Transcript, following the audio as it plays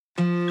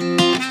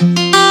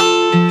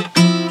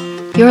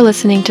You're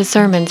listening to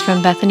sermons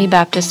from Bethany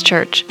Baptist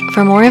Church.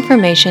 For more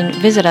information,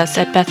 visit us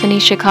at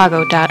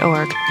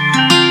bethanychicago.org.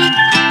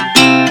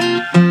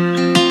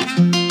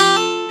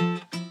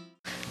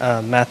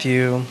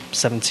 Matthew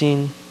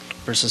 17,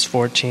 verses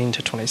 14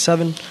 to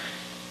 27.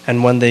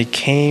 And when they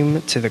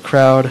came to the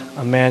crowd,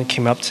 a man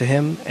came up to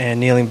him and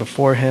kneeling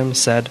before him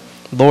said,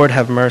 "Lord,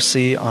 have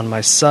mercy on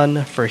my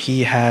son, for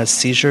he has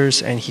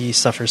seizures and he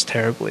suffers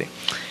terribly.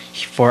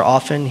 For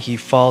often he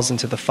falls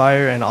into the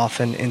fire and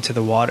often into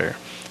the water.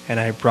 And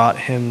I brought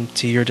him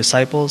to your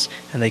disciples,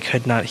 and they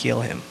could not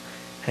heal him."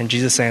 And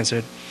Jesus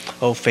answered,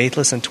 "O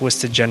faithless and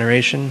twisted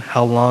generation,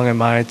 how long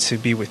am I to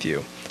be with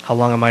you? How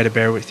long am I to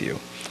bear with you?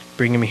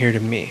 Bring him here to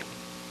me."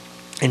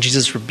 And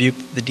Jesus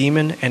rebuked the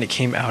demon, and it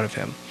came out of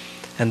him.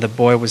 And the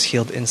boy was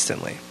healed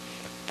instantly.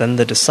 Then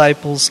the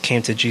disciples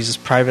came to Jesus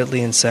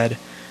privately and said,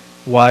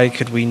 "Why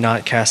could we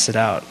not cast it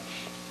out?"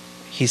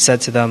 He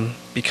said to them,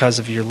 "Because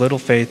of your little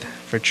faith,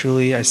 for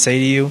truly I say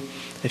to you,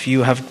 if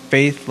you have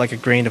faith like a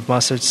grain of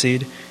mustard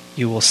seed,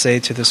 you will say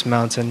to this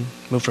mountain,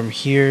 'Move from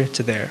here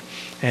to there,'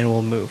 and it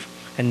will move,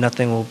 and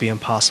nothing will be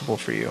impossible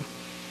for you."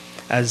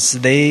 As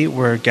they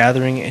were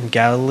gathering in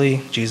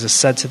Galilee, Jesus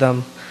said to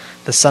them,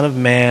 "The Son of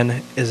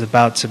Man is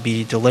about to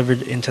be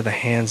delivered into the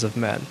hands of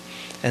men,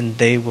 and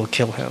they will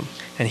kill him,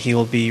 and he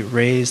will be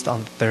raised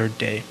on the third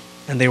day."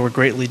 And they were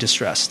greatly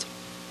distressed.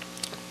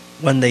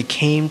 When they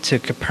came to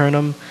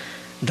Capernaum,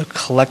 the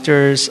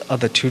collectors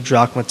of the 2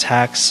 drachma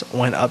tax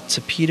went up to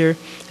Peter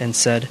and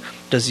said,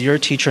 "Does your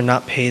teacher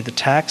not pay the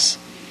tax?"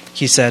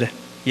 He said,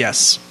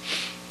 "Yes."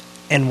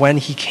 And when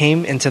he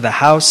came into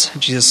the house,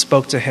 Jesus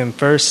spoke to him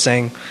first,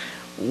 saying,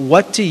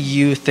 "What do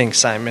you think,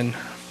 Simon?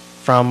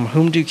 From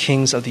whom do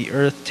kings of the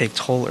earth take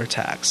toll or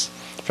tax?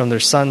 From their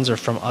sons or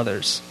from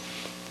others?"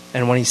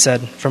 And when he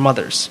said, "From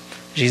others,"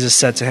 Jesus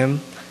said to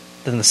him,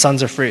 "Then the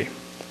sons are free.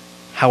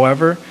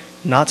 However,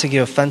 not to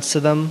give offense to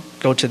them,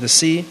 go to the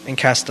sea and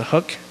cast a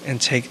hook and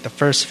take the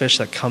first fish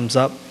that comes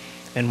up,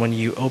 and when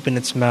you open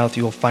its mouth,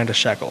 you will find a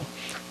shekel.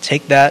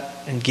 Take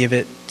that and give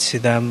it to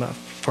them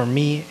for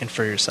me and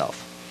for yourself."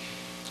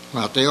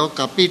 Mateo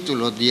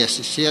capítulo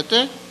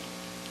 17.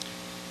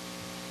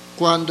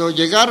 Cuando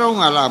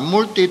llegaron a la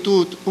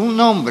multitud, un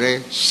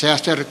hombre se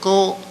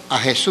acercó a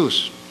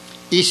Jesús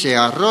y se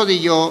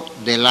arrodilló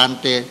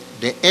delante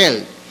de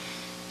él.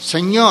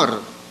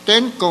 "Señor,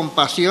 ten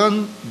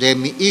compasión de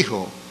mi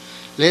hijo.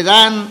 Le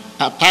dan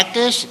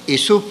ataques y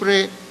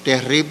sufre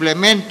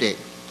terriblemente.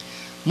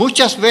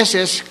 Muchas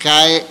veces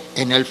cae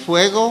en el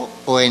fuego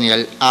o en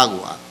el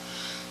agua.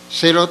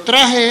 Se lo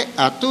traje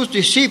a tus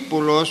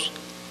discípulos,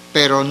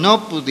 pero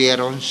no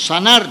pudieron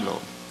sanarlo."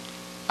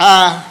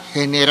 "Ah,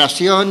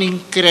 generación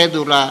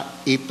incrédula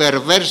y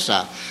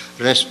perversa",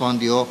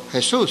 respondió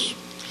Jesús.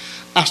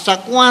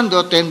 "¿Hasta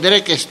cuándo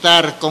tendré que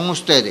estar con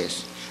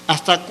ustedes?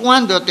 ¿Hasta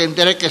cuándo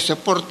tendré que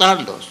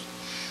soportarlos?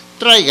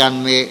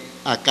 Tráiganme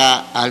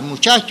acá al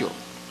muchacho."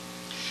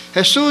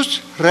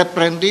 Jesús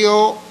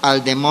reprendió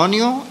al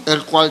demonio,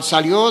 el cual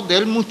salió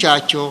del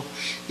muchacho,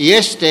 y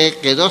éste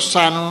quedó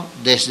sano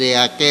desde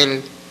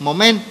aquel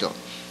momento.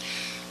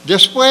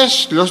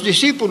 Después los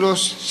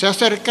discípulos se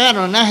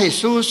acercaron a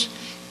Jesús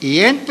y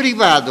en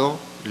privado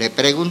le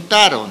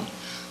preguntaron,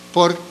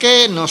 "¿Por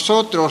qué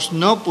nosotros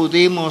no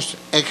pudimos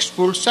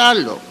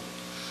expulsarlo?"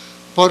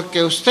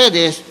 "Porque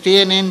ustedes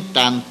tienen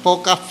tan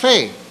poca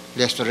fe",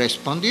 les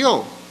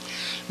respondió.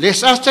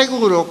 "Les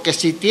aseguro que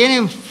si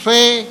tienen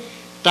fe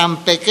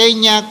tan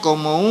pequeña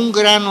como un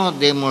grano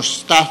de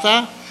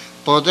mostaza,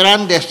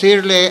 podrán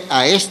decirle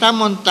a esta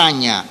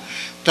montaña,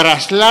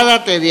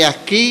 'Trasládate de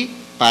aquí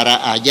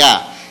para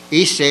allá',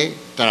 y se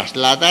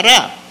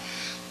trasladará.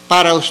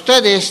 Para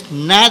ustedes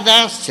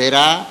nada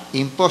será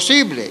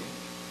imposible."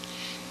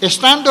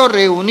 Estando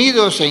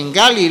reunidos en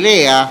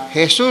Galilea,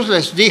 Jesús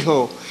les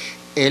dijo,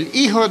 "El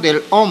Hijo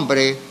del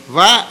Hombre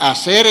va a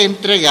ser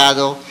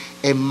entregado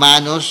en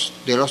manos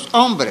de los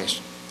hombres.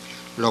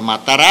 Lo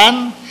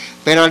matarán,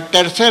 pero al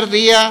tercer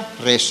día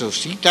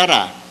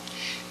resucitará."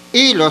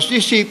 Y los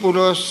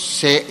discípulos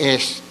se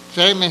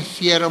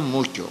estremecieron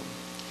mucho.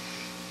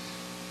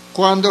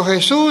 Cuando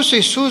Jesús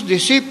y sus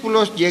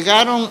discípulos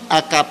llegaron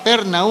a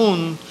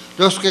Capernaum,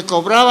 los que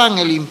cobraban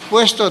el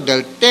impuesto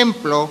del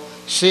templo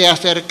se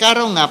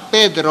acercaron a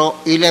Pedro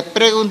y le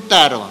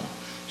preguntaron,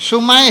 "¿Su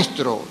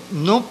maestro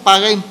no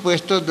paga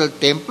impuestos del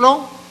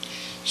templo?"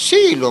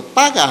 "Sí, lo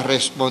paga",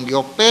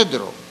 respondió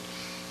Pedro.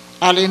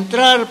 Al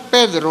entrar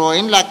Pedro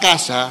en la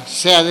casa,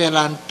 se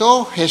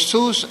adelantó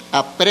Jesús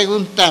a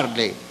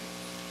preguntarle,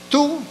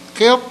 "¿Tú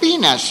qué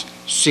opinas,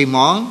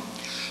 Simón?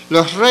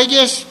 Los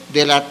reyes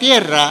de la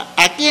tierra,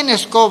 ¿a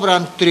quiénes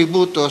cobran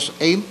tributos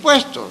e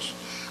impuestos?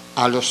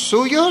 ¿A los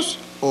suyos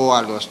o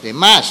a los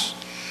demás?"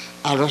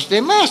 "A los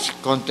demás",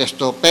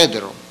 contestó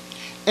Pedro.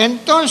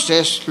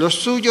 "Entonces los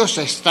suyos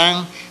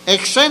están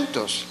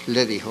exentos",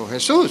 le dijo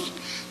Jesús.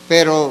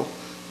 "Pero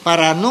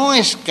para no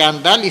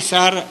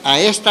escandalizar a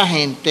esta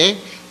gente,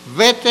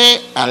 vete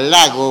al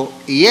lago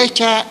y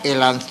echa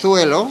el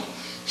anzuelo,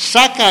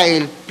 saca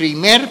el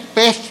primer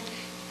pez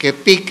que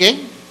pique,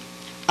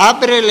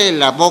 Ábrele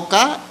la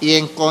boca y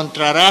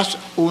encontrarás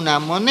una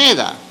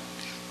moneda.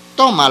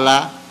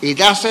 Tómala y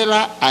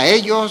dásela a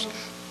ellos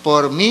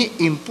por mi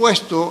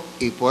impuesto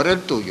y por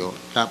el tuyo.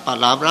 La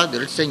palabra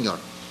del Señor.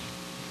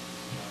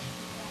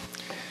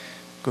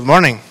 Good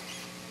morning.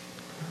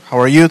 How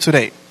are you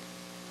today?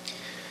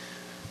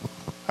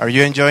 Are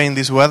you enjoying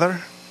this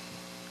weather?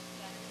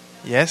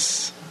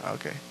 Yes?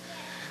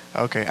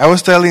 Okay. I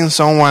was telling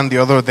someone the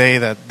other day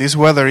that this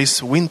weather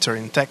is winter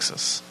in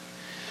Texas.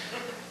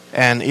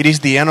 And it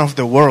is the end of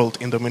the world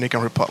in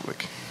Dominican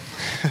Republic.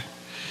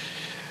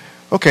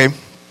 Okay.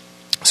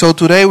 So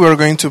today we're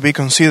going to be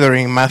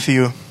considering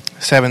Matthew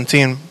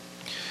 17,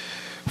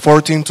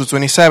 14 to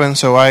 27.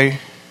 So I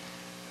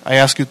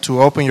ask you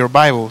to open your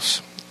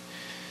Bibles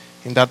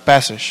in that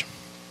passage.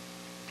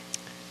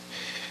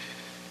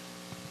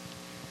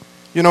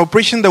 You know,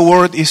 preaching the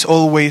word is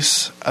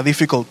always a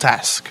difficult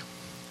task.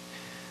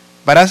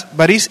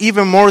 But it's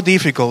even more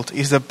difficult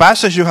is the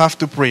passage you have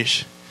to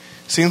preach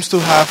seems to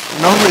have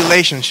no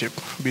relationship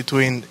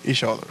between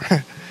each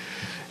other.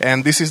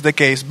 And this is the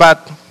case,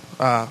 but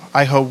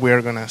I hope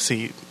we're going to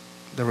see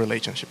the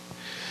relationship.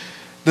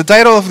 The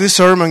title of this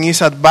sermon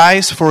is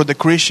Advice for the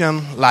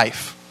Christian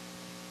Life.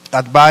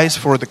 Advice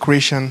for the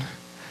Christian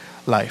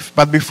Life.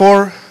 But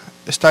before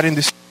starting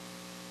this,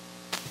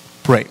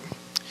 pray.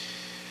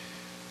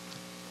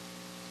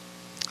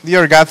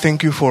 Dear God,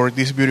 thank you for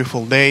this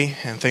beautiful day,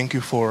 and thank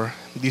you for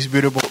this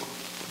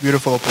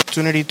beautiful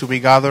opportunity to be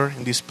gathered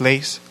in this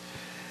place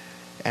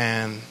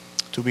and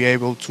to be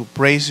able to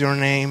praise your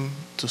name,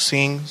 to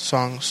sing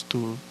songs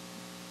to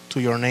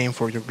your name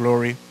for your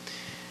glory,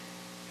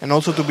 and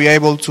also to be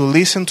able to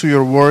listen to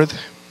your word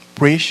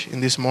preached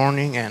in this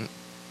morning. And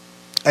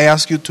I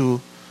ask you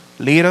to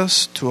lead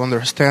us to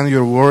understand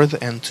your word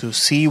and to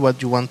see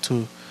what you want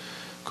to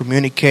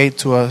communicate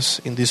to us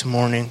in this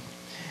morning.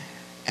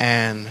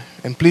 And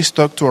please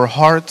talk to our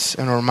hearts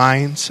and our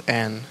minds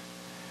and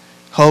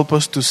help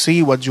us to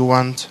see what you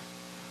want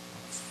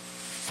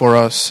for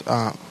us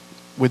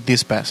with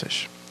this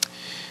passage.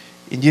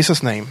 In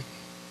Jesus' name,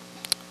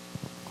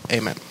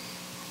 amen.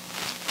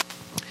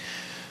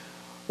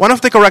 One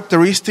of the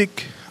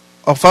characteristics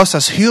of us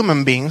as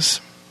human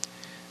beings,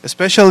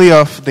 especially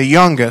of the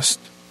youngest,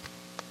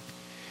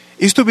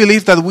 is to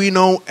believe that we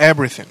know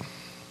everything.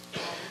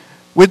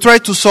 We try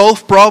to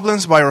solve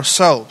problems by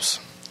ourselves,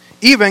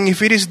 even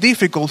if it is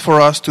difficult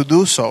for us to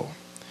do so.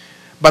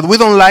 But we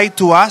don't like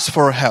to ask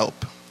for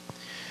help.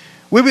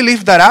 We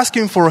believe that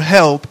asking for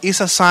help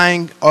is a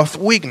sign of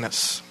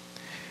weakness,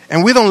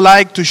 and we don't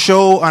like to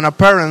show an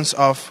appearance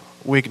of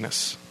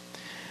weakness.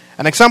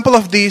 An example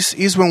of this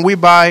is when we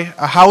buy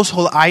a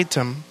household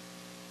item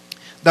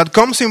that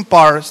comes in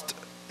parts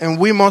and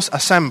we must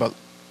assemble.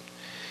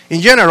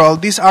 In general,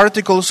 these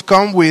articles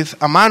come with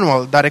a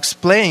manual that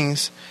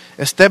explains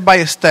step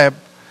by step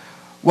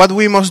what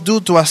we must do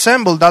to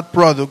assemble that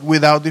product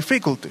without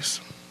difficulties.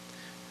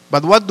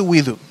 But what do?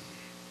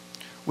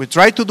 We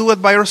try to do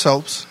it by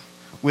ourselves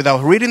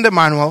without reading the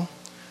manual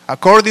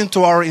according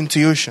to our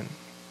intuition.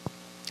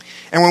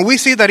 And when we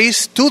see that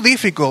it's too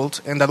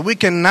difficult and that we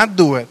cannot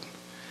do it,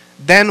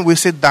 then we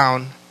sit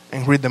down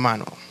and read the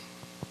manual.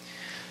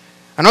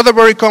 Another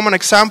very common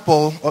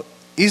example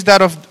is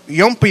that of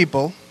young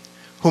people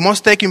who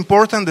must take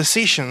important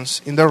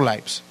decisions in their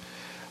lives,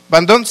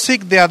 but don't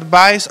seek the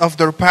advice of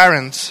their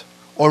parents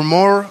or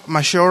more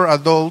mature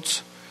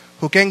adults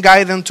who can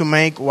guide them to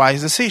make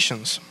wise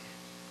decisions.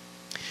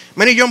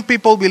 Many young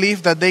people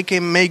believe that they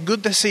can make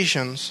good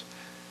decisions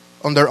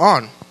on their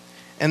own,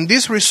 and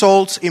this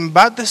results in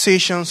bad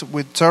decisions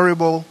with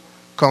terrible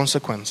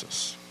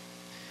consequences.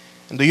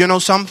 And do you know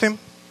something?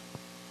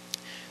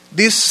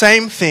 This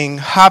same thing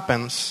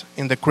happens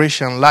in the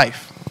Christian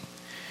life.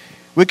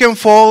 We can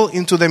fall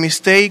into the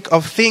mistake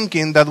of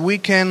thinking that we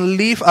can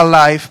live a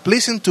life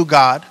pleasing to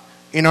God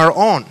in our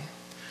own,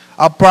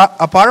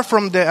 apart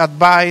from the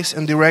advice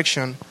and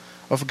direction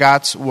of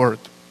God's Word.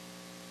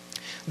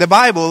 The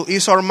Bible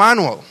is our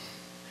manual.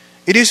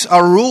 It is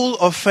our rule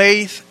of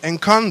faith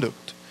and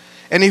conduct.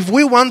 And if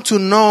we want to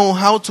know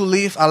how to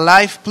live a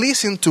life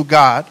pleasing to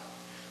God,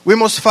 we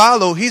must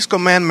follow His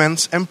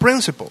commandments and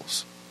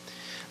principles.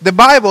 The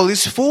Bible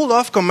is full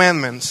of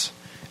commandments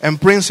and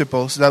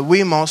principles that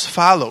we must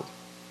follow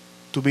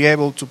to be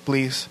able to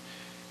please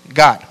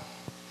God.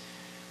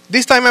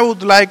 This time I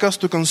would like us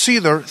to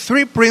consider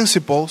 3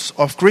 principles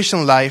of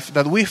Christian life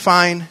that we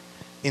find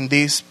in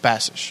this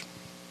passage.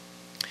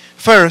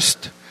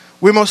 First,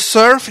 we must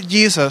serve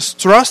Jesus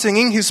trusting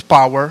in His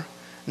power,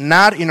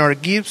 not in our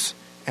gifts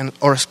and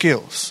our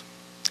skills.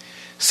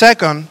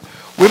 Second,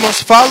 we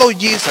must follow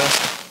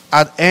Jesus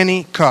at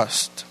any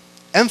cost.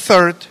 And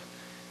third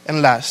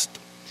and last,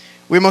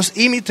 we must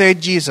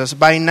imitate Jesus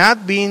by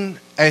not being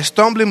a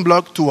stumbling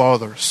block to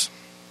others.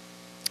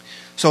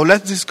 So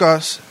let's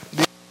discuss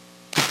these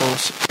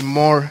principles in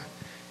more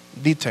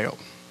detail.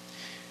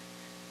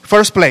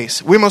 First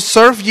place, we must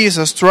serve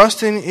Jesus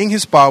trusting in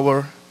His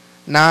power,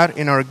 not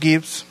in our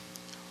gifts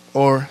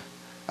or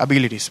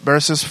abilities.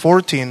 Verses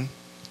 14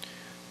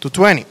 to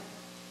 20.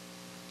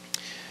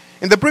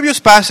 In the previous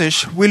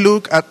passage, we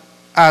look at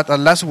at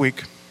last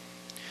week,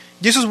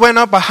 Jesus went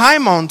up a high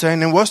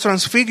mountain and was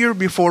transfigured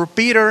before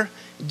Peter,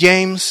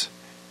 James,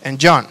 and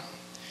John.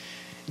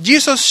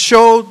 Jesus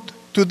showed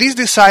to these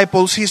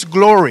disciples his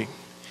glory.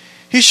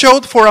 He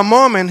showed for a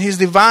moment his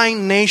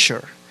divine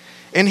nature,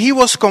 and he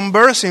was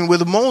conversing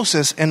with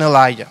Moses and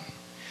Elijah.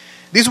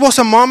 This was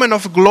a moment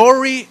of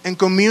glory and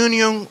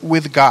communion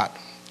with God.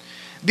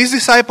 These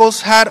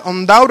disciples had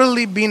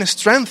undoubtedly been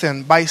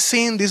strengthened by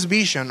seeing this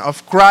vision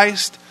of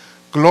Christ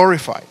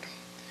glorified.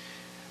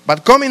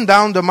 But coming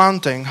down the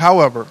mountain,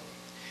 however,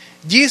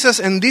 Jesus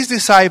and these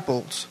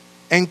disciples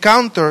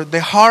encountered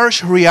the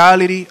harsh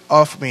reality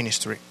of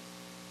ministry.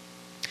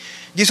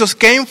 Jesus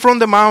came from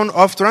the Mount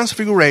of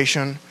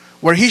Transfiguration,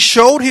 where he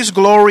showed his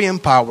glory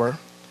and power,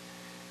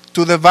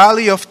 to the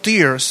valley of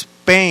tears,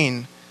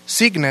 pain,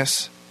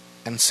 sickness,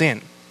 and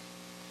sin.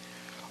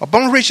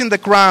 Upon reaching the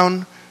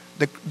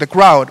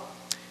crowd,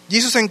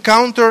 Jesus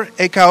encountered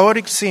a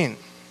chaotic scene.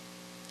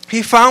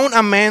 He found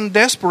a man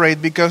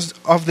desperate because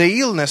of the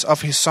illness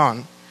of his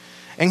son,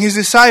 and his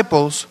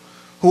disciples,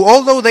 who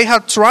although they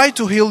had tried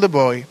to heal the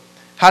boy,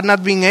 had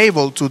not been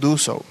able to do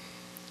so.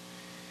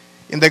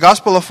 In the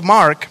Gospel of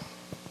Mark,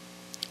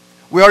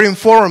 we are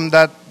informed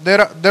that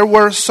there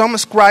were some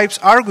scribes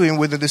arguing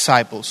with the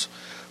disciples,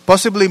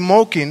 possibly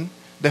mocking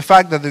the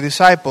fact that the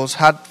disciples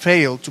had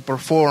failed to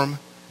perform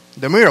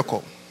the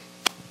miracle.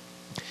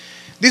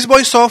 This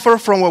boy suffered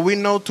from what we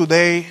know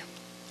today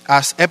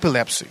as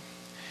epilepsy.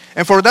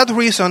 And for that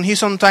reason, he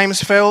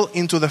sometimes fell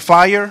into the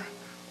fire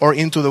or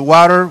into the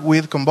water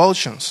with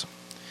convulsions.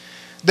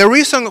 The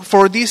reason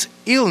for this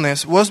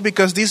illness was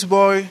because this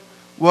boy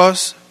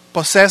was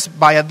possessed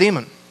by a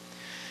demon.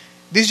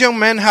 This young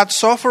man had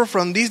suffered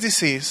from this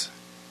disease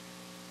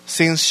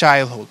since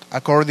childhood,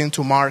 according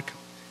to Mark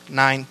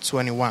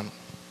 9:21.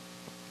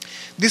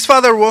 This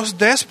father was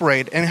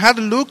desperate and had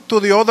looked to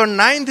the other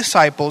 9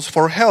 disciples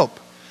for help,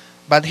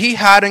 but he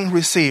hadn't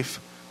received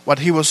what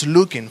he was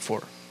looking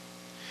for.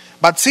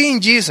 But seeing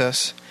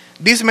Jesus,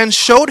 this man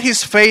showed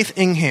his faith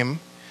in him,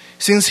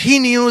 since he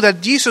knew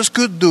that Jesus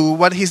could do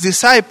what his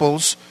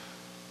disciples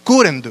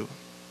couldn't do,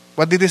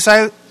 what the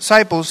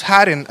disciples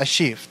hadn't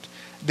achieved,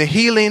 the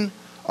healing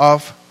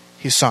of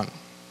his son.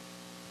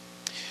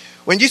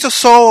 When Jesus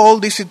saw all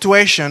this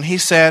situation, he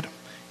said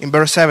in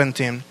verse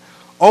 17,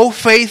 "O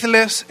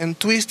faithless and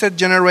twisted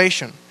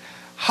generation,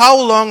 how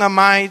long am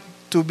I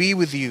to be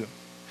with you?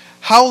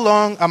 How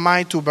long am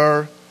I to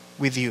bear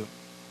with you?"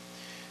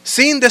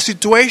 Seeing the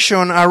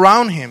situation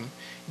around him,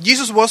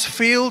 Jesus was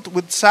filled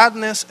with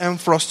sadness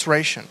and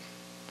frustration.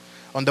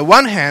 On the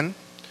one hand,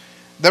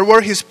 there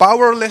were his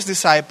powerless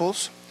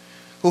disciples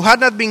who had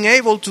not been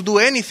able to do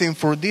anything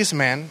for this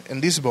man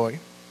and this boy.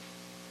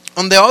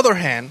 On the other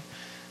hand,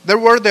 there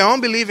were the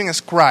unbelieving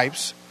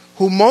scribes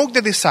who mocked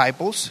the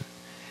disciples.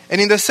 And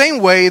in the same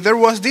way, there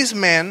was this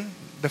man,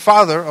 the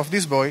father of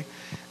this boy,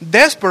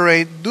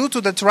 desperate due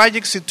to the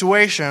tragic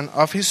situation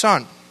of his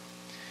son.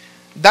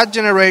 That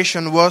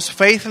generation was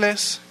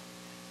faithless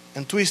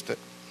and twisted.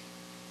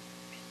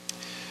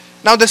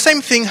 Now, the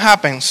same thing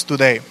happens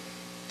today.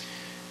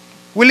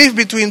 We live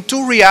between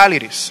 2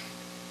 realities,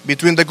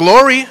 between the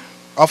glory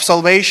of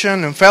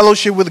salvation and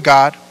fellowship with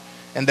God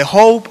and the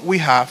hope we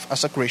have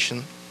as a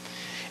Christian,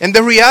 and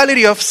the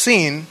reality of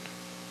sin,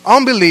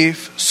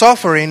 unbelief,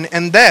 suffering,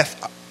 and death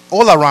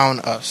all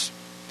around us.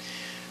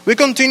 We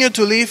continue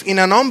to live in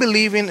an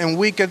unbelieving and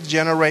wicked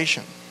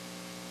generation.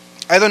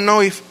 I don't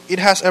know if it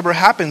has ever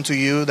happened to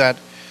you that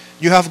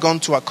you have gone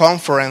to a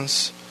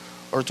conference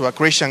or to a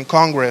Christian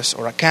congress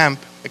or a camp,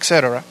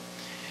 etc.,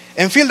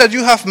 and feel that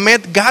you have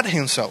met God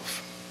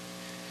himself,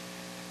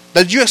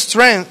 that your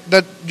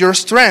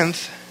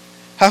strength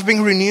have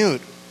been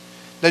renewed,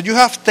 that you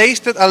have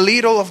tasted a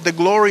little of the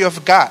glory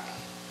of God.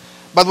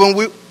 But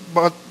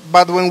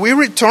when we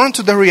return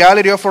to the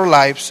reality of our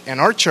lives and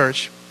our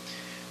church,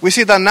 we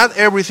see that not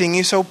everything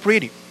is so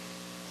pretty.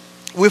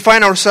 We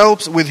find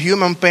ourselves with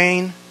human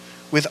pain,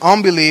 with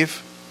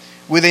unbelief,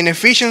 with the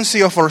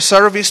inefficiency of our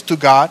service to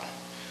God,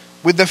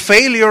 with the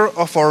failure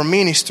of our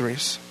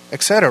ministries,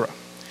 etc.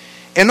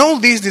 And all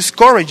this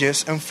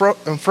discourages and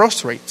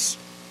frustrates.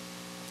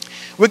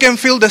 We can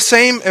feel the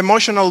same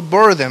emotional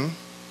burden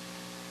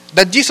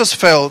that Jesus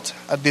felt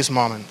at this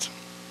moment.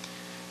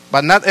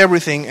 But not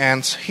everything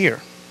ends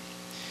here.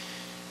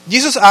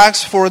 Jesus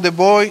asks for the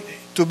boy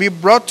to be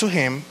brought to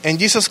him, and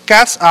Jesus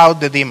casts out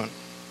the demon.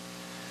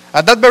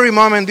 At that very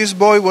moment, this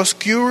boy was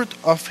cured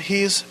of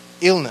his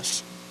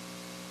illness.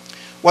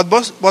 What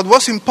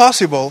was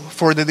impossible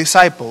for the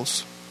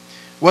disciples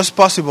was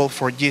possible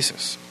for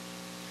Jesus.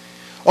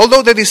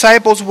 Although the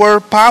disciples were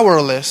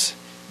powerless,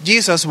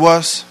 Jesus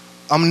was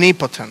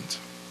omnipotent.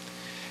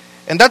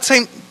 And that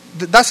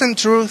same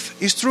truth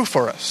is true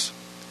for us.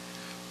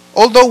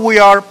 Although we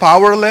are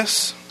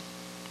powerless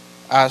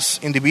as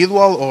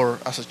individual or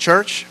as a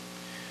church,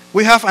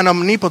 we have an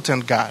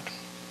omnipotent God.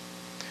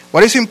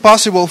 What is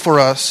impossible for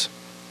us,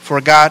 for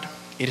God,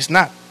 it is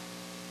not.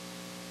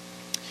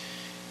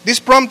 This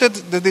prompted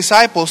the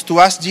disciples to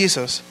ask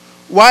Jesus,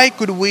 why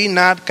could we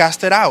not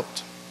cast it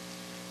out?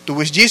 To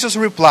which Jesus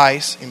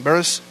replies in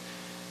verse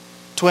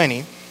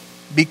 20,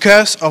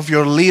 because of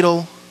your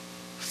little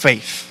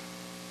faith.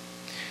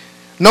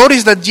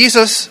 Notice that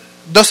Jesus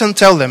doesn't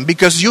tell them,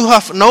 because you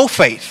have no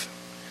faith,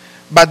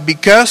 but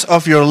because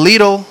of your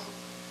little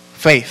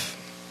faith.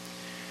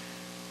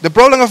 The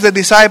problem of the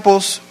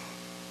disciples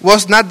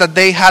was not that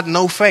they had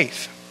no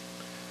faith,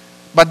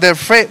 but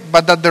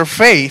that their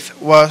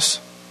faith was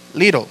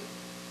little.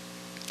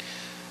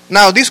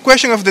 Now, this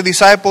question of the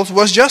disciples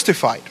was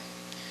justified.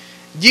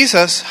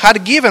 Jesus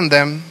had given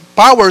them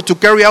power to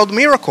carry out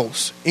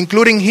miracles,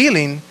 including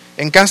healing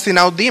and casting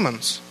out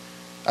demons,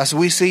 as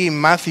we see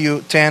in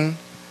Matthew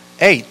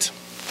 10:8.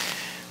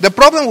 The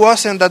problem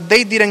wasn't that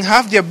they didn't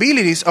have the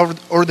abilities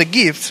or the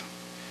gifts.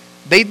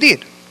 They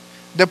did.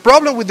 The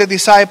problem with the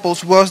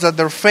disciples was that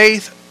their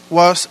faith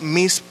was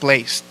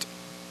misplaced.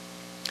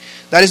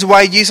 That is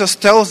why Jesus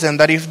tells them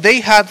that if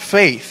they had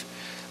faith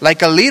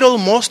like a little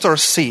mustard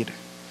seed,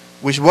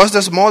 which was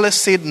the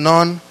smallest seed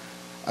known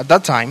at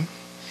that time,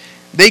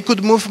 they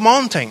could move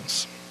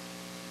mountains.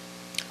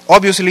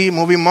 Obviously,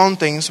 moving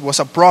mountains was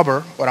a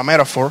proverb or a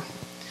metaphor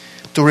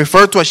to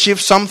refer to achieve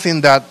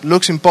something that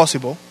looks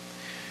impossible,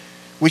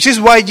 which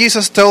is why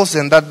Jesus tells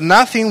them that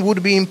nothing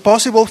would be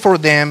impossible for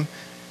them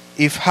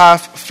if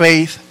have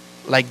faith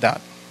like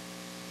that.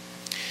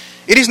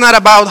 It is not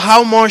about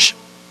how much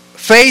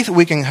faith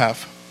we can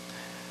have,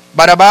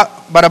 but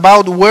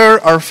about where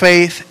our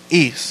faith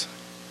is,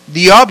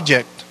 the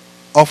object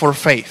of our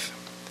faith.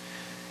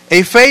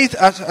 A faith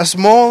as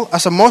small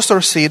as a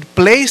mustard seed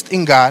placed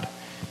in God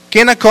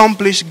can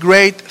accomplish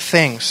great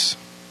things.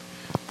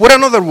 Put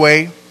another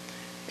way,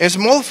 a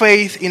small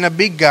faith in a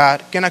big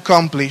God can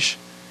accomplish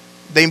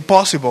the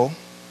impossible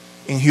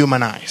in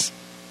human eyes.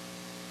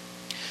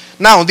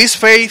 Now, this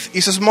faith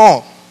is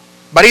small,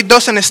 but it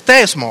doesn't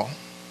stay small.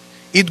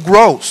 It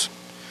grows.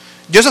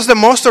 Just as the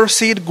mustard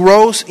seed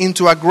grows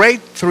into a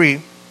great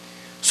tree,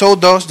 so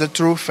does the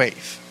true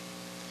faith.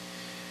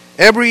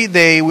 Every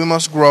day we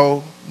must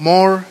grow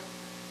more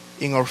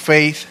in our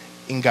faith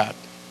in God.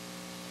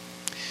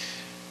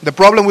 The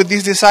problem with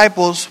these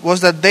disciples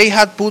was that they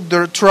had put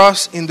their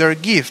trust in their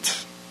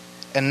gifts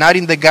and not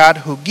in the God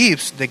who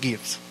gives the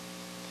gifts.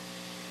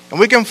 And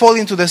we can fall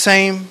into the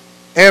same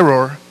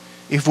error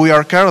if we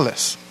are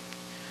careless,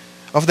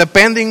 of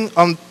depending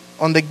on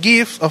the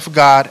gift of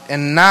God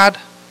and not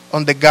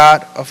on the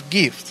God of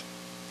gifts.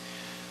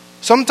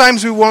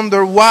 Sometimes we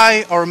wonder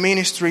why our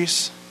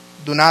ministries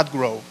do not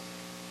grow.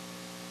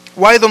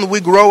 Why don't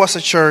we grow as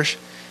a church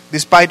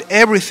despite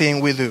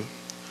everything we do?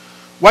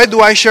 Why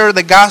do I share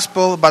the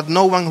gospel but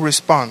no one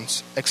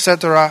responds,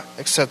 etc.,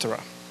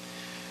 etc.?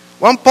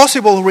 One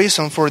possible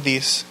reason for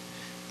this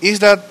is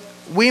that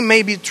we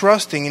may be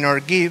trusting in our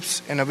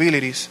gifts and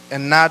abilities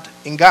and not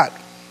in God.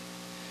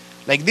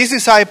 Like these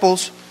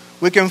disciples,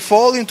 we can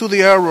fall into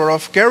the error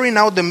of carrying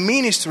out the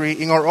ministry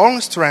in our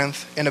own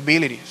strength and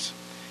abilities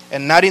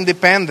and not in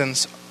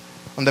dependence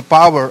on the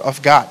power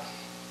of God.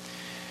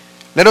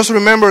 Let us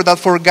remember that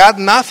for God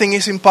nothing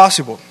is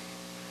impossible,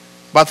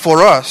 but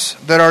for us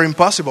there are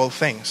impossible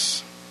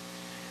things.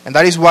 And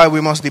that is why we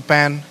must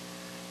depend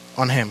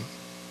on Him.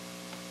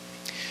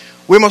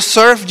 We must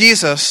serve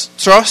Jesus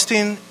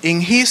trusting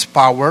in His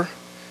power,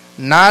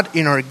 not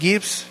in our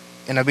gifts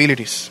and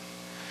abilities.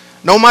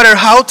 No matter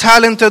how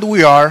talented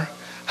we are,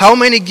 how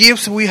many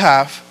gifts we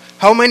have,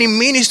 how many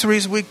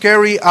ministries we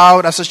carry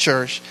out as a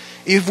church,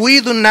 if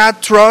we do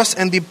not trust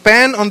and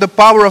depend on the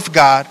power of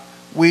God,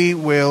 we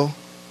will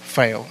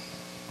fail.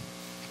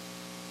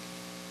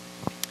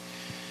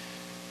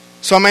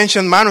 So I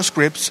mentioned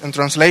manuscripts and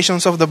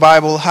translations of the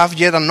Bible have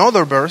yet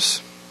another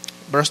verse,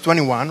 verse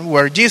 21,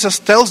 where Jesus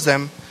tells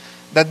them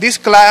that this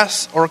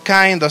class or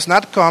kind does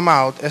not come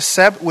out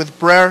except with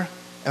prayer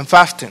and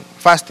fasting.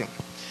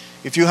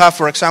 If you have,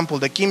 for example,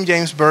 the King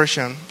James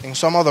Version, in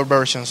some other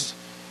versions,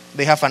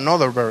 they have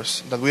another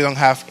verse that we don't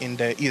have in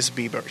the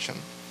ESV version.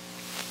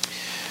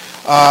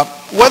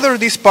 Whether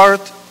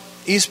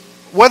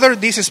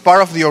this is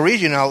part of the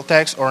original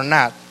text or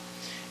not,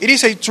 it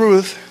is a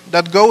truth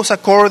that goes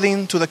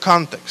according to the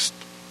context.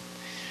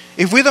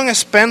 If we don't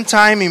spend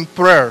time in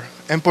prayer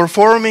and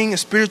performing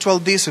spiritual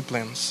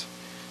disciplines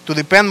to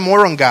depend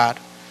more on God,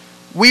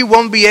 we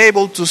won't be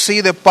able to see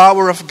the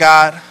power of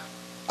God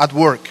at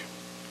work.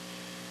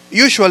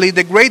 Usually,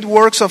 the great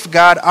works of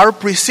God are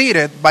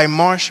preceded by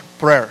much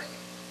prayer.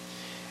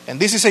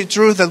 And this is a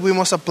truth that we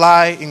must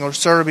apply in our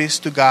service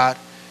to God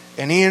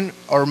and in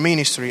our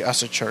ministry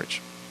as a church.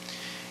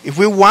 If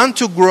we want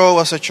to grow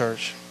as a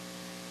church,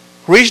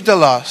 reach the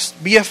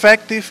lost, be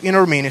effective in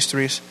our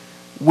ministries,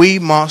 we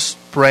must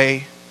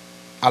pray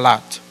a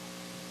lot.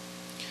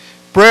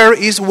 Prayer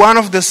is one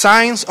of the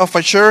signs of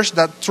a church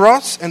that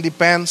trusts and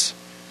depends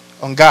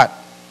on God.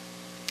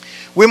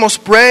 We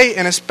must pray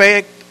and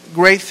expect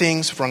great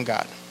things from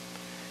God.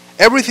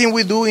 Everything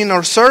we do in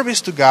our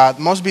service to God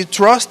must be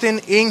trusting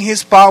in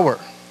His power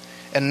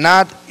and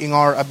not in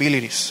our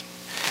abilities.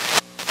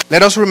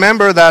 Let us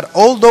remember that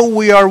although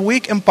we are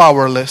weak and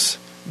powerless,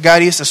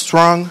 God is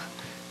strong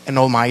and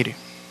almighty.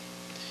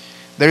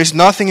 There is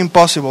nothing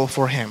impossible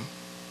for Him.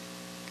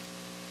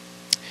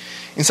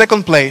 In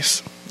second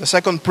place, the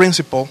second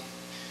principle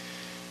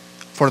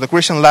for the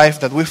Christian life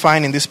that we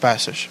find in this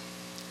passage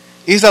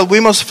is that we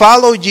must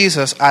follow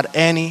Jesus at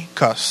any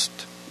cost.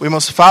 We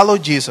must follow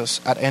Jesus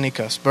at any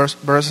cost.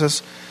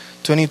 Verses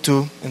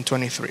 22 and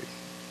 23.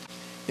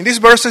 In these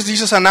verses,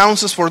 Jesus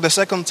announces for the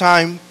second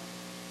time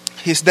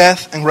his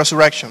death and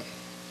resurrection.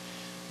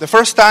 The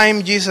first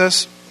time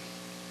Jesus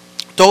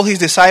told his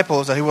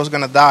disciples that he was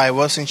going to die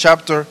was in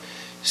chapter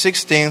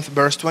 16,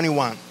 verse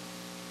 21.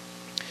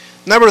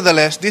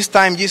 Nevertheless, this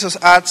time Jesus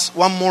adds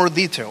one more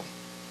detail.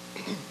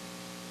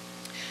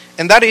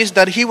 And that is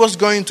that he was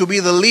going to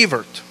be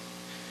delivered,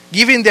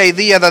 giving the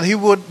idea that he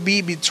would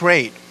be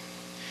betrayed.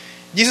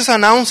 Jesus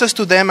announces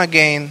to them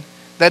again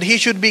that he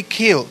should be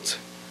killed,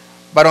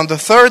 but on the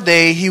third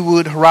day he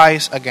would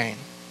rise again.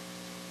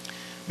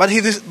 But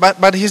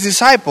his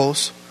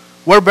disciples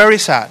were very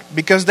sad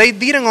because they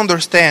didn't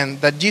understand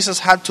that Jesus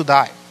had to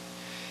die.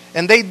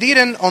 And they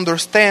didn't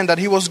understand that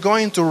he was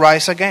going to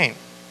rise again.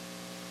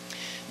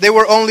 They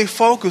were only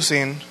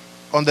focusing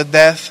on the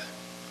death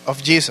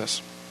of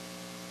Jesus.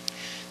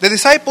 The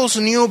disciples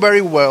knew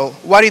very well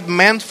what it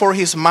meant for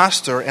his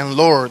master and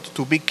Lord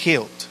to be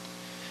killed.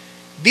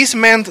 This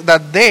meant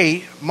that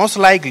they, most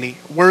likely,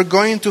 were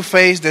going to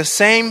face the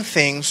same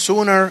thing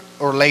sooner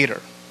or later.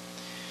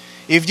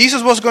 If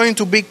Jesus was going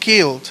to be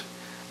killed,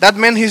 that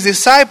meant his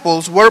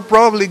disciples were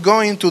probably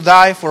going to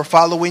die for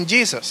following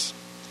Jesus.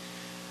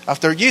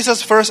 After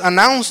Jesus first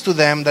announced to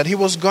them that he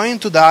was going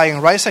to die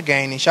and rise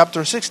again in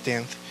chapter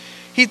 16,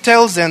 he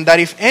tells them that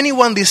if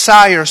anyone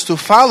desires to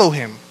follow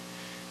him,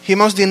 he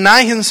must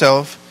deny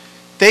himself,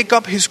 take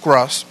up his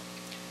cross,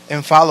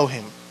 and follow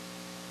him.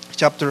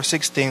 Chapter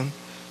 16,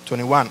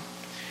 21.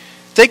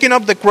 Taking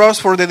up the cross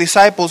for the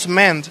disciples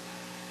meant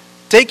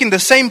taking the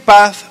same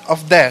path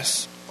of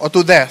death, or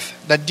to death,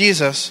 that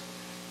Jesus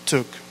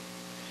took.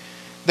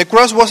 The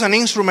cross was an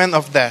instrument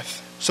of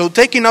death. So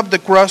taking up the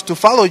cross to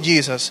follow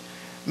Jesus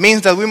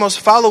means that we must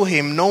follow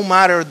him no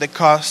matter the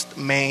cost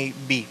may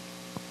be.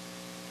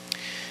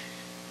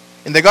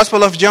 In the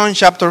Gospel of John,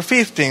 chapter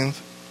 15,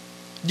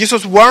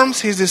 Jesus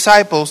warns his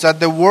disciples that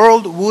the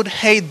world would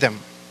hate them,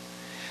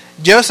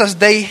 just as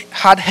they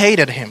had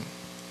hated him.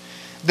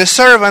 The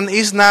servant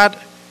is not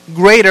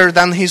greater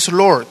than his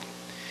Lord.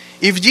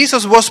 If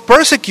Jesus was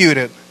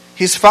persecuted,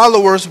 his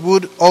followers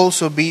would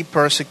also be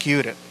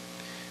persecuted.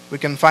 We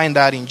can find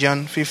that in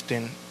John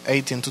 15,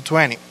 18 to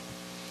 20.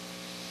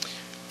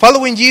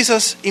 Following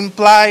Jesus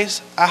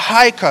implies a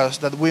high cost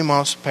that we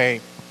must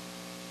pay.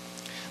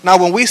 Now,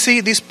 when we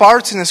see these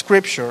parts in the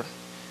Scripture,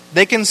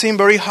 they can seem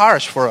very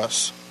harsh for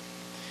us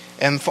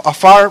and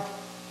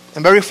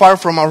very far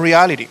from our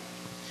reality.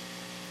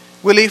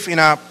 We live in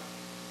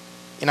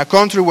a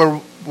country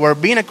where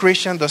being a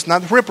Christian does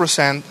not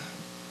represent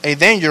a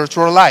danger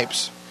to our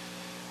lives,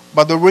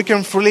 but that we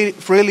can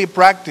freely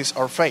practice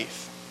our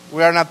faith.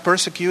 We are not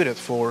persecuted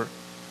for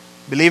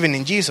believing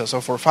in Jesus or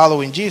for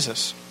following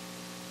Jesus.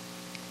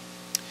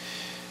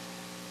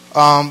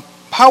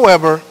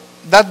 However,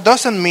 that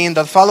doesn't mean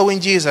that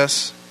following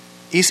Jesus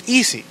is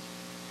easy.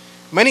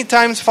 Many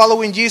times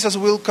following Jesus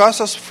will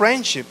cost us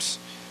friendships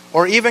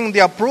or even the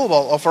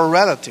approval of our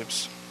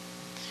relatives.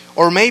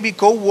 Or maybe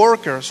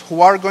co-workers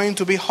who are going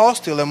to be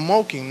hostile and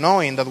mocking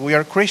knowing that we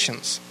are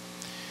Christians.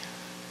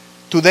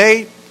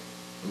 Today,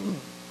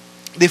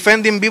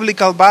 defending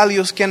biblical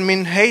values can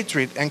mean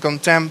hatred and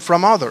contempt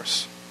from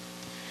others.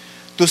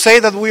 To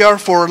say that we are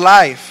for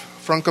life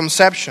from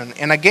conception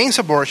and against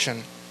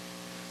abortion,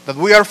 that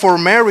we are for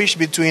marriage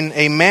between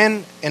a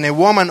man and a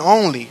woman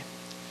only,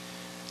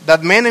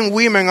 that men and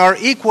women are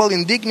equal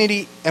in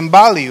dignity and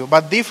value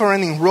but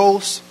different in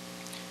roles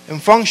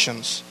and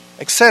functions,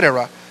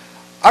 etc.,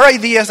 are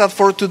ideas that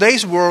for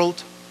today's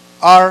world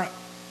are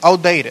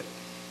outdated.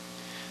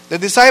 The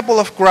disciple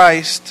of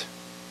Christ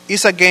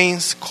is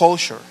against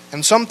culture,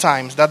 and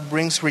sometimes that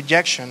brings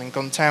rejection and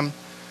contempt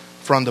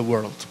from the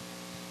world.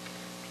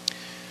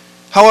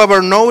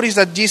 However, notice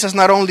that Jesus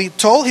not only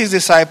told his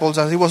disciples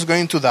that he was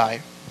going to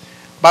die,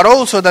 but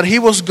also that he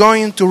was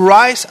going to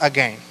rise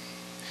again.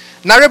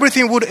 Not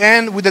everything would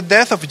end with the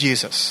death of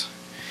Jesus.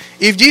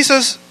 If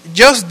Jesus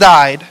just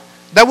died,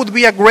 that would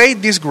be a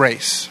great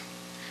disgrace.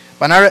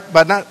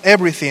 But not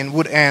everything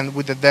would end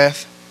with the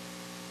death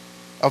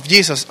of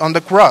Jesus on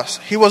the cross.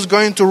 He was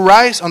going to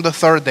rise on the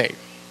third day.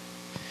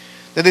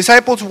 The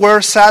disciples were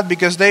sad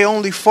because they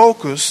only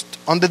focused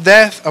on the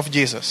death of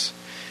Jesus.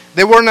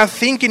 They were not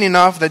thinking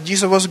enough that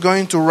Jesus was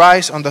going to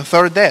rise on the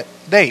third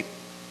day.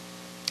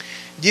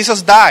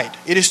 Jesus died,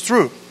 it is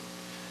true.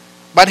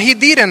 But he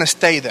didn't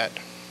stay dead.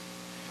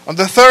 On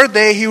the third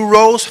day, he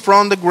rose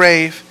from the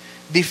grave,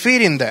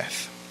 defeating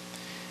death.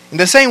 In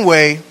the same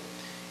way,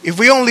 if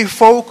we only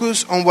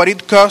focus on what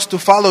it costs to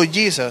follow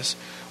Jesus,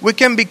 we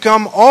can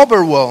become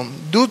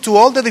overwhelmed due to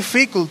all the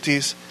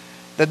difficulties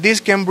that this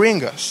can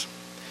bring us.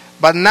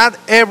 But not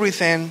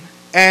everything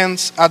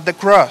ends at the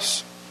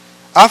cross.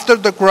 After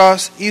the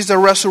cross is the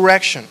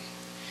resurrection.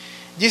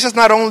 Jesus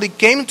not only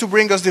came to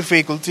bring us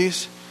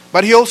difficulties,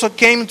 but he also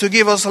came to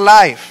give us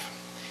life,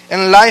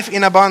 and life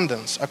in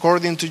abundance,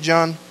 according to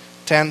John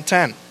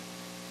 10:10.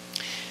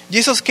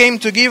 Jesus came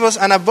to give us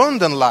an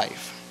abundant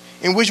life.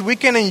 in which we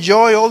can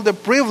enjoy all the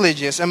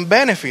privileges and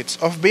benefits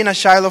of being a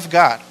child of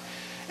God,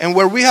 and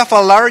where we have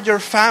a larger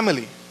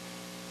family,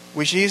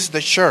 which is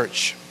the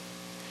church.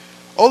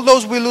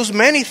 Although we lose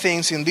many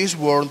things in this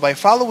world by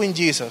following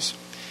Jesus,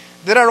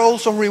 there are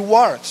also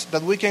rewards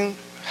that we can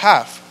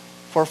have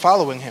for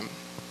following him.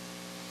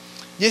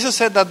 Jesus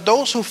said that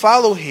those who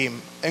follow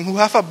him and who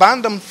have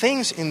abandoned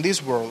things in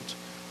this world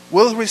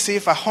will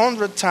receive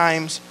 100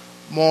 times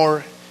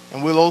more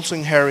and will also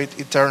inherit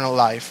eternal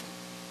life.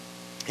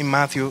 In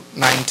Matthew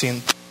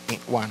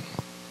 19:1.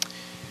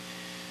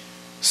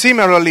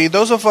 Similarly,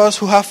 those of us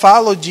who have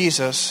followed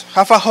Jesus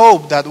have a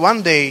hope that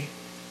one day,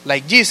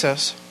 like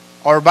Jesus,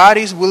 our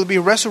bodies will be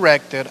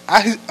resurrected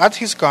at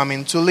his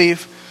coming to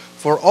live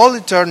for all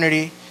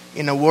eternity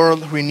in a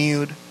world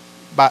renewed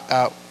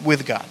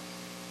with God.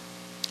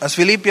 As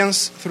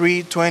Philippians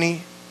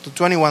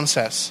 3:20-21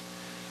 says,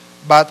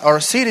 "But our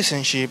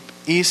citizenship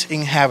is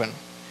in heaven,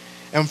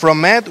 and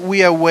from it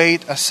we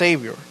await a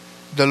Savior,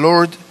 the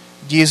Lord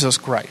Jesus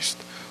Christ,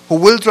 who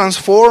will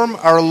transform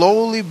our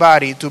lowly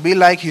body to be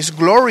like his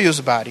glorious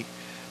body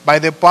by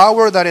the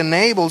power that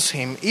enables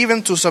him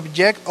even to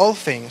subject all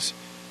things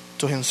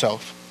to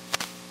himself."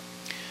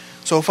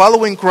 So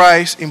following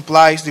Christ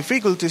implies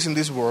difficulties in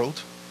this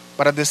world,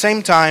 but at the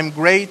same time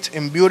great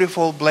and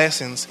beautiful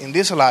blessings in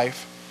this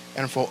life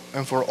and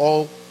for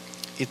all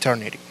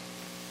eternity.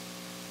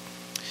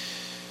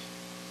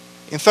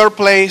 In third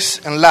place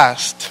and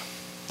last,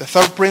 the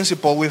third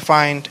principle we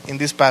find in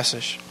this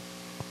passage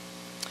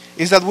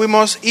is that we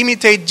must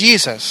imitate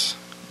Jesus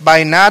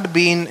by not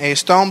being a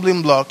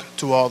stumbling block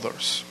to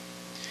others.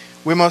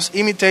 We must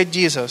imitate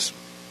Jesus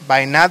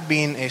by not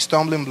being a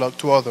stumbling block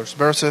to others.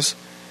 Verses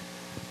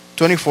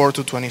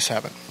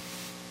 24-27.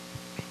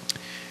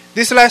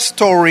 This last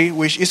story,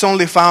 which is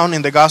only found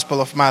in the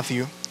Gospel of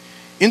Matthew,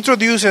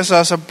 introduces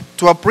us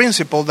to a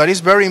principle that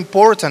is very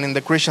important in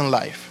the Christian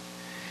life.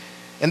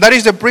 And that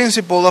is the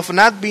principle of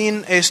not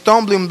being a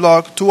stumbling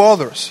block to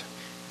others,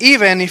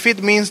 even if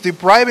it means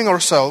depriving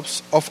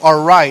ourselves of our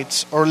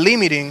rights or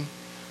limiting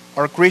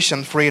our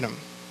Christian freedom.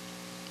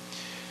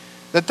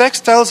 The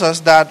text tells us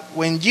that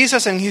when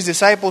Jesus and his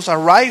disciples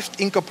arrived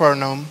in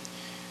Capernaum,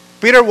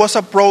 Peter was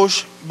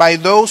approached by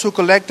those who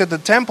collected the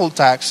temple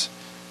tax,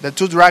 the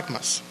 2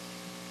 drachmas.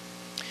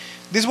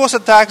 This was a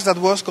tax that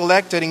was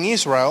collected in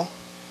Israel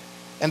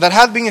and that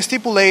had been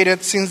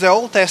stipulated since the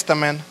Old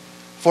Testament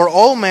for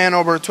all men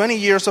over 20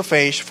 years of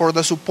age for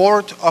the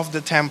support of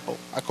the temple,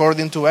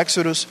 according to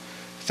Exodus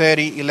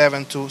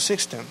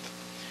 30:11-16.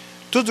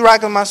 2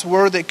 drachmas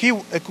were the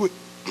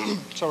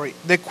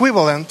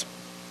equivalent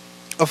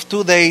of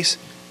 2 days'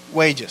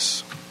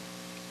 wages.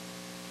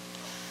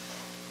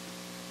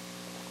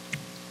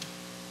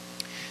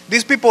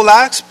 These people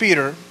asked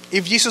Peter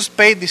if Jesus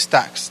paid this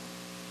tax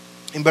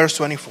in verse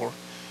 24,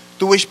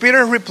 to which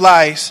Peter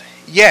replies,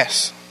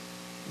 yes,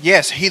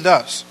 he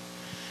does.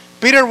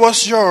 Peter was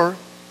sure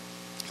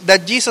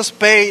that Jesus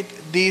paid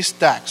this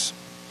tax.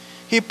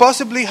 He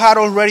possibly had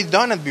already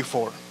done it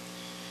before.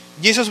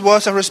 Jesus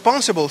was a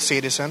responsible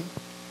citizen,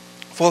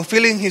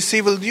 fulfilling his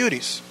civil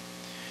duties.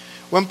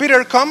 When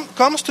Peter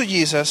comes to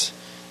Jesus,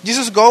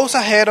 Jesus goes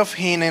ahead of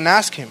him and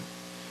asks him,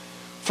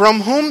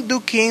 "From whom do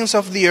kings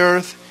of the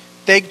earth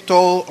take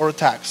toll or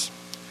tax?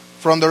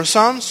 From their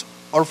sons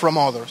or from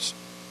others?"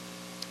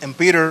 And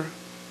Peter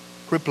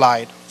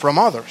replied, "From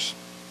others."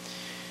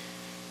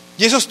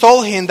 Jesus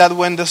told him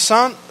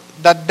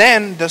that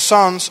then the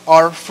sons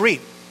are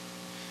free.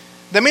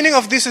 The meaning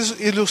of this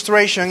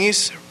illustration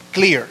is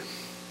clear.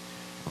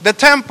 The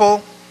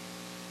temple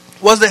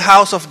was the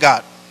house of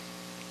God.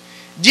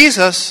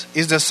 Jesus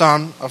is the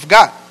Son of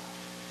God.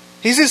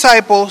 His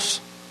disciples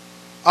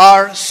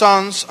are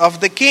sons of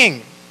the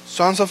King,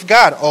 sons of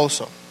God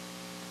also.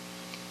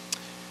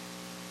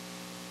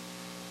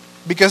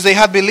 Because they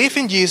had believed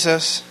in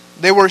Jesus,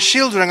 they were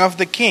children of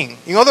the King.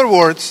 In other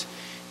words,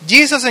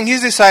 Jesus and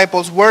his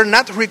disciples were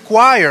not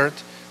required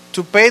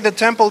to pay the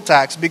temple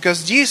tax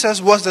because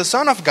Jesus was the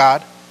Son of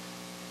God,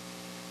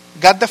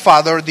 God the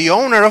Father, the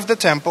owner of the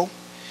temple,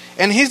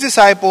 and his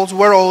disciples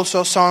were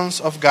also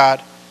sons of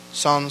God,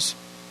 sons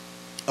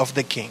of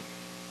the King.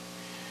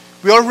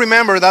 We all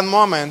remember that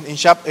moment in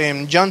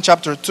John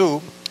chapter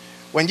 2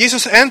 when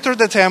Jesus entered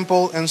the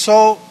temple and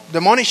saw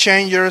the money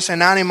changers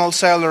and animal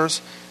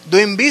sellers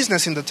doing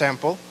business in the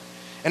temple,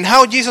 and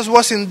how Jesus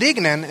was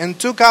indignant and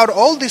took out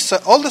all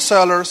the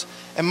sellers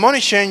and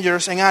money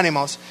changers and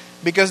animals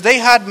because they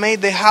had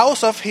made the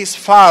house of his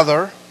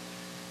Father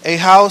a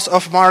house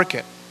of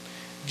market.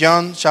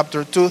 John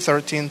chapter 2,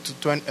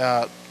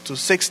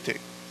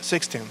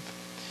 13-16.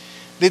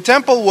 The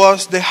temple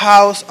was the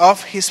house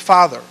of his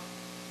Father.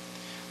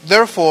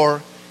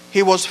 Therefore,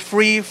 he was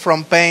free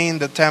from paying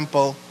the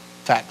temple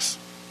tax.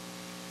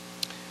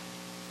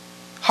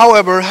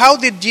 However, how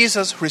did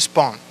Jesus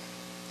respond?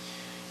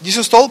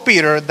 Jesus told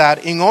Peter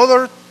that in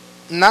order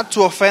not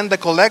to offend the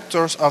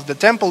collectors of the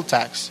temple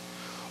tax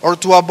or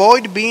to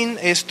avoid being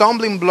a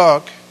stumbling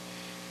block,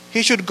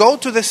 he should go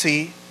to the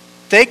sea,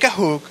 take a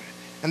hook,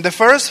 and the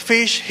first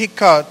fish he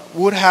caught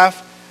would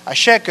have a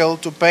shekel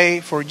to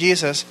pay for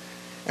Jesus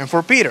and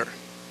for Peter.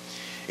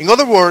 In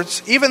other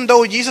words, even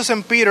though Jesus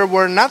and Peter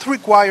were not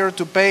required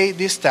to pay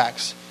this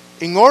tax,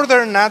 in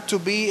order not to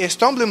be a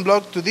stumbling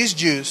block to these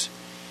Jews,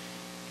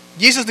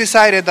 Jesus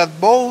decided that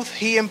both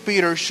he and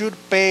Peter should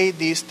pay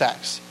this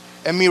tax,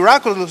 and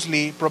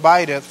miraculously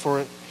provided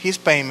for his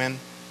payment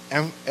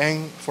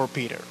and for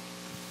Peter.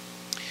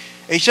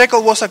 A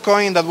shekel was a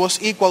coin that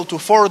was equal to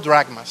 4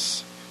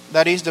 drachmas,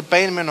 that is the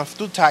payment of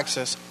 2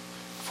 taxes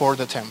for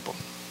the temple.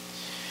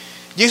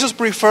 Jesus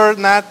preferred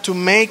not to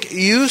make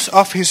use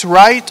of his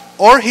right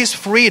or his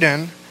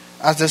freedom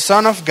as the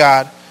Son of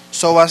God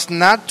so as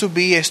not to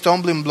be a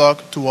stumbling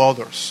block to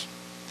others.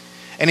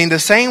 And in the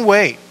same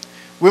way,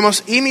 we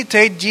must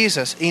imitate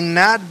Jesus in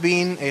not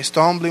being a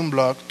stumbling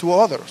block to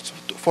others,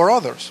 for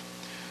others,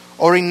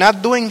 or in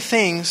not doing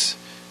things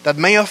that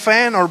may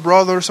offend our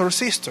brothers or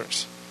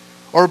sisters,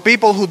 or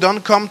people who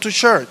don't come to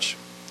church,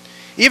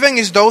 even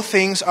if those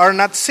things are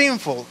not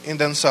sinful in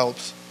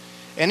themselves,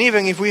 and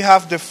even if we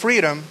have the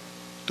freedom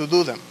to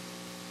do them.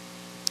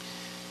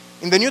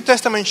 In the New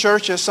Testament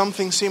churches,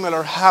 something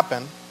similar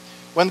happened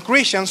when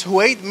Christians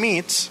who ate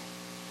meats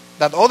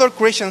that other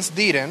Christians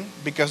didn't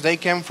because they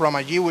came from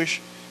a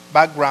Jewish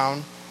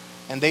background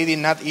and they did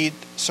not eat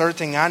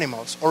certain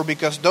animals, or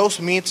because those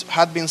meats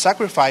had been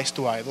sacrificed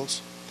to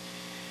idols.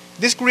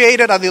 This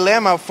created a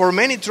dilemma for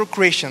many true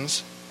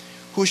Christians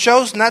who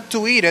chose not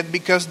to eat it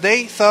because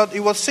they thought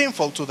it was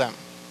sinful to them.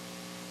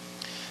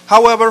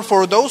 However,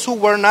 for those who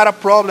were not a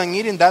problem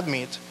eating that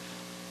meat,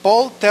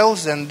 Paul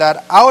tells them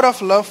that out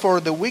of love for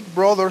the weak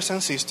brothers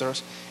and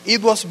sisters,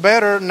 it was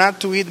better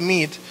not to eat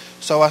meat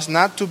so as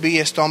not to be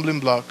a stumbling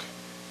block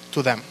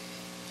to them.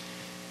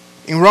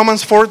 In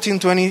Romans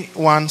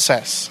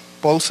 14:21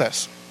 Paul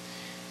says,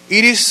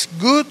 "It is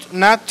good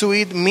not to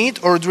eat meat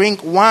or drink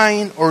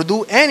wine or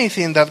do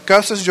anything that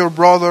causes your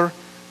brother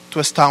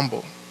to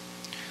stumble."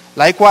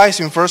 Likewise,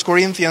 in 1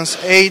 Corinthians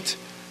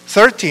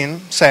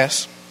 8:13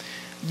 says,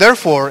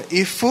 "Therefore,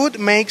 if food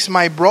makes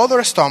my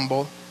brother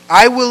stumble,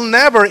 I will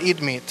never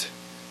eat meat,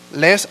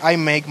 lest I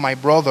make my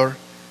brother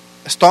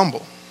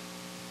stumble."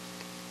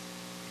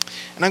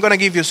 And I'm going to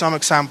give you some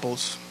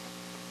examples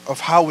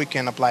of how we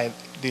can apply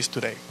this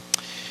today.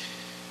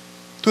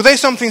 Today,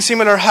 something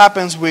similar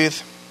happens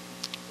with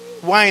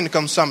wine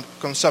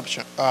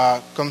consumption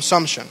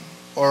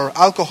or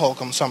alcohol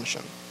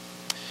consumption.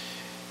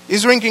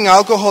 Is drinking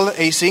alcohol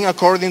a sin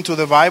according to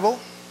the Bible?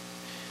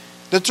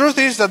 The truth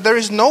is that there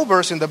is no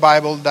verse in the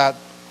Bible that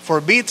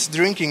forbids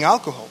drinking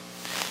alcohol.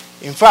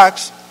 In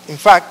fact,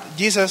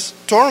 Jesus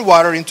turned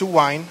water into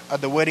wine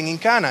at the wedding in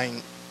Cana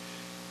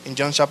in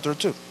John chapter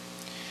 2.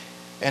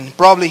 And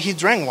probably he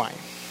drank wine.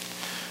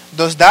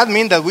 Does that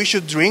mean that we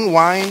should drink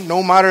wine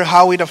no matter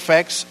how it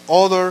affects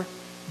other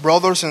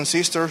brothers and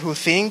sisters who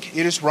think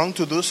it is wrong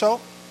to do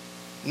so?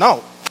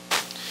 No.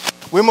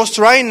 We must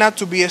try not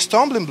to be a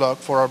stumbling block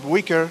for our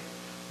weaker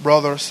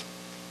brothers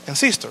and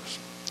sisters.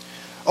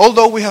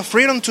 Although we have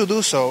freedom to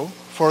do so,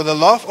 for the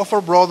love of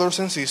our brothers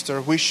and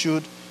sisters, we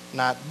should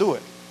not do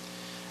it.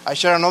 I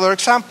share another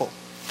example.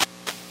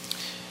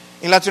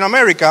 In Latin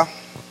America,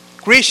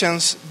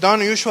 Christians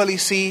don't usually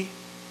see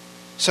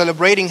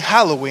celebrating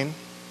Halloween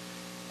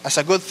as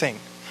a good thing.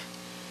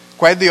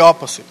 Quite the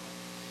opposite.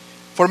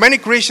 For many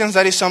Christians,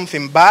 that is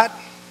something bad,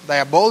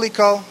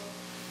 diabolical,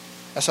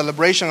 a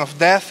celebration of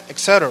death,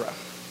 etc.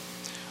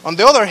 On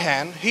the other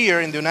hand,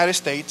 here in the United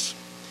States,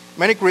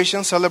 many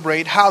Christians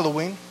celebrate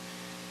Halloween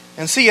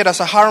and see it as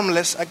a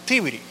harmless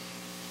activity.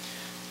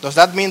 Does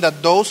that mean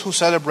that those who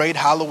celebrate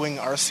Halloween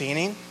are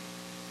sinning?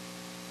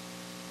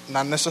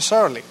 Not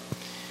necessarily.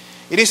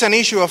 It is an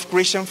issue of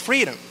Christian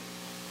freedom.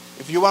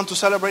 If you want to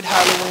celebrate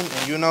Halloween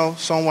and you know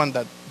someone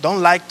that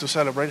don't like to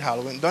celebrate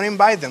Halloween, don't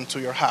invite them to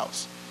your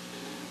house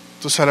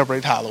to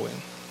celebrate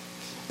Halloween.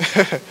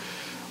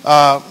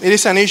 It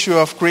is an issue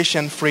of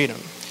Christian freedom.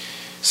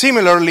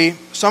 Similarly,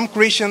 some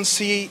Christians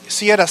see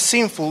it as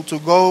sinful to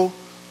go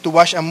to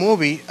watch a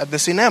movie at the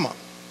cinema.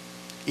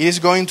 Is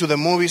going to the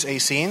movies a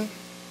sin?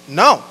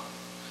 No.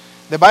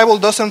 The Bible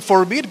doesn't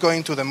forbid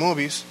going to the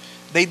movies.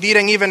 They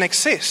didn't even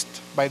exist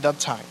by that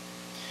time.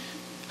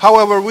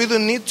 However, we do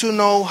need to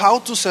know how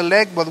to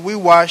select what we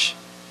watch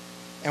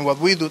and what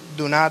we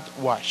do not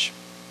watch.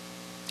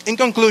 In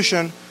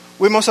conclusion,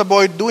 we must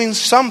avoid doing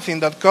something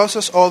that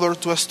causes others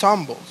to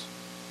stumble.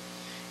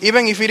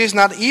 Even if it is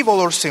not evil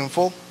or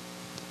sinful,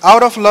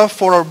 out of love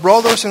for our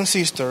brothers and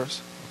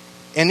sisters,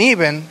 and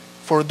even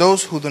for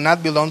those who do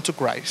not belong to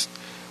Christ,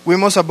 we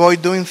must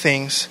avoid doing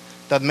things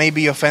that may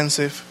be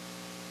offensive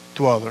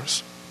to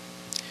others.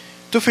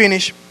 To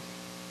finish,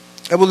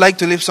 I would like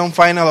to leave some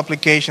final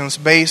applications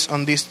based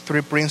on these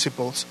 3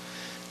 principles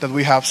that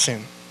we have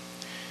seen.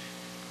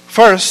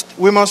 First,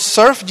 we must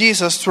serve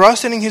Jesus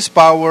trusting in His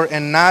power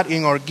and not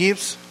in our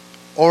gifts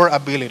or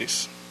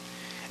abilities.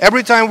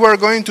 Every time we are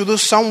going to do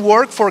some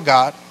work for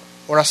God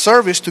or a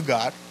service to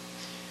God,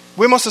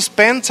 we must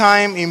spend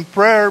time in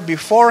prayer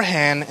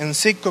beforehand and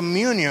seek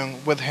communion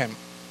with Him.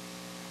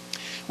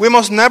 We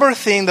must never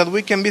think that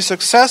we can be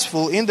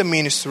successful in the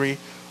ministry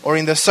or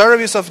in the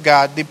service of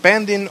God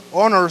depending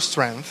on our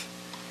strength,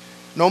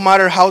 no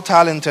matter how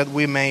talented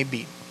we may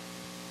be.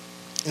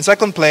 In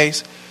second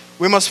place,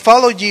 we must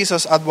follow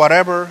Jesus at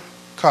whatever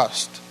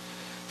cost.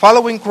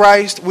 Following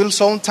Christ will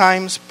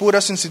sometimes put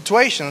us in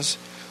situations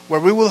where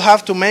we will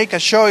have to make a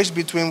choice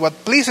between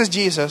what pleases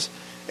Jesus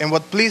and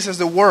what pleases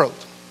the world.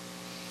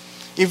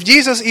 If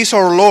Jesus is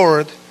our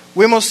Lord,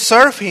 we must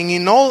serve Him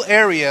in all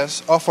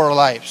areas of our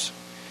lives.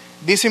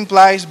 This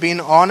implies being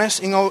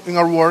honest in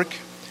our work,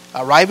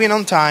 arriving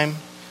on time,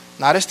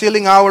 not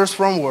stealing hours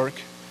from work,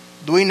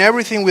 doing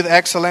everything with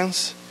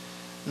excellence,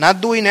 not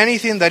doing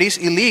anything that is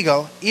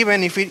illegal,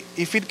 even if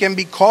it can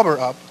be covered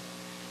up,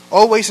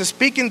 always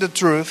speaking the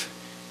truth,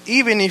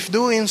 even if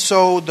doing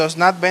so does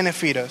not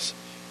benefit us,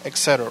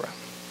 etc.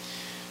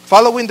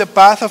 Following the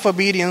path of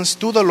obedience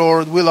to the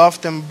Lord will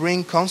often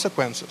bring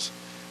consequences,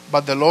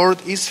 but the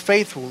Lord is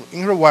faithful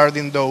in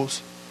rewarding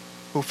those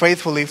who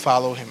faithfully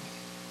follow Him.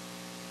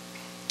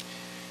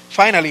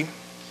 Finally,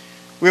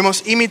 we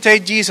must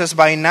imitate Jesus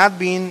by not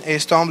being a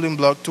stumbling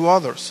block to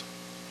others.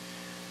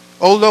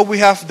 Although we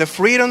have the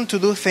freedom to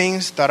do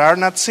things that are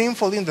not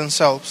sinful in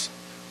themselves,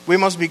 we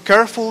must be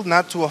careful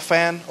not to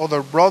offend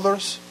other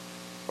brothers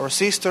or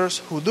sisters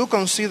who do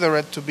consider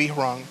it to be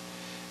wrong,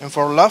 and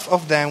for love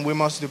of them we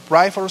must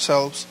deprive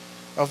ourselves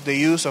of the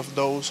use of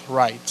those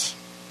rights.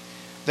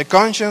 The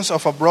conscience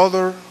of a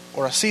brother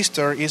or a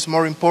sister is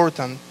more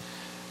important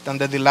than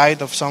the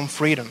delight of some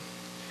freedom.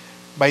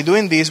 By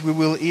doing this, we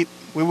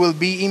will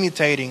be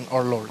imitating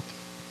our Lord.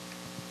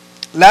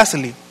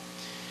 Lastly,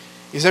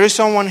 if there is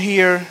someone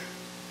here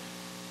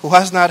who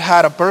has not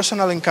had a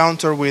personal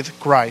encounter with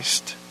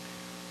Christ,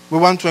 we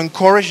want to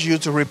encourage you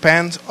to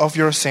repent of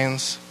your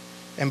sins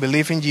and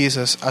believe in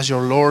Jesus as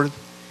your Lord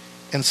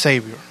and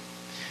Savior.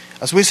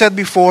 As we said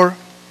before,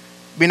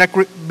 being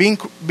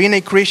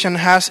a Christian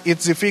has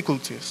its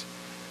difficulties,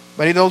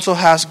 but it also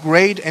has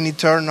great and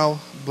eternal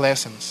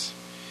blessings.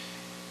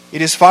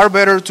 It is far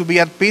better to be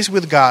at peace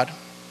with God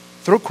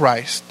through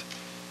Christ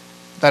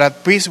than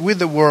at peace with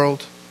the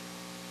world,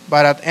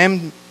 but at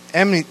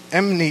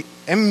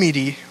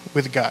enmity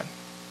with God.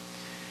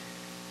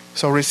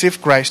 So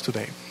receive Christ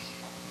today.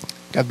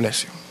 God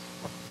bless you.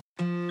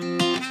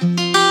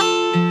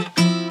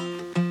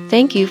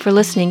 Thank you for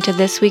listening to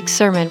this week's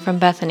sermon from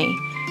Bethany.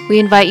 We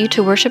invite you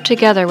to worship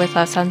together with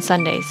us on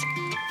Sundays.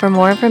 For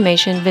more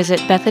information,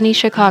 visit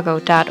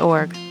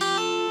BethanyChicago.org.